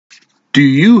Do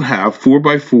you have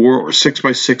 4x4 or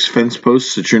 6x6 fence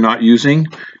posts that you're not using?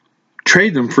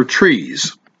 Trade them for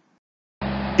trees.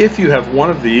 If you have one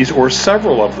of these or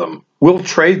several of them, we'll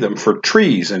trade them for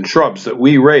trees and shrubs that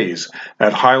we raise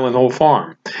at Highland Hill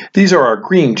Farm. These are our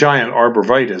green giant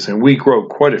arborvitaes, and we grow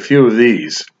quite a few of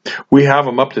these. We have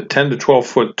them up to 10 to 12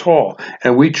 foot tall,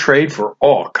 and we trade for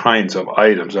all kinds of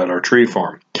items at our tree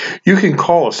farm. You can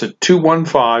call us at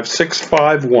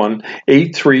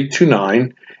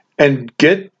 215-651-8329 and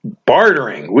get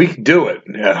bartering. We can do it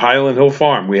at Highland Hill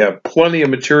Farm. We have plenty of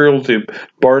material to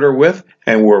barter with,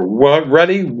 and we're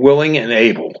ready, willing, and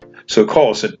able. So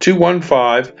call us at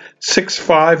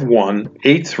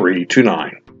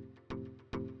 215-651-8329.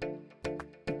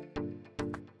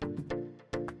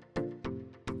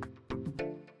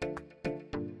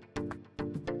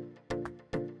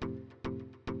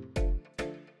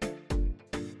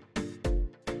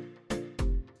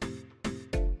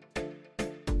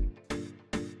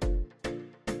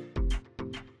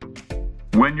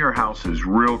 When your house is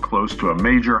real close to a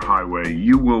major highway,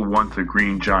 you will want the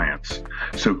Green Giants.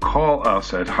 So call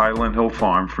us at Highland Hill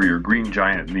Farm for your Green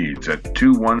Giant needs at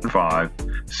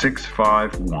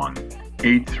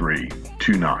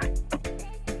 215-651-8329.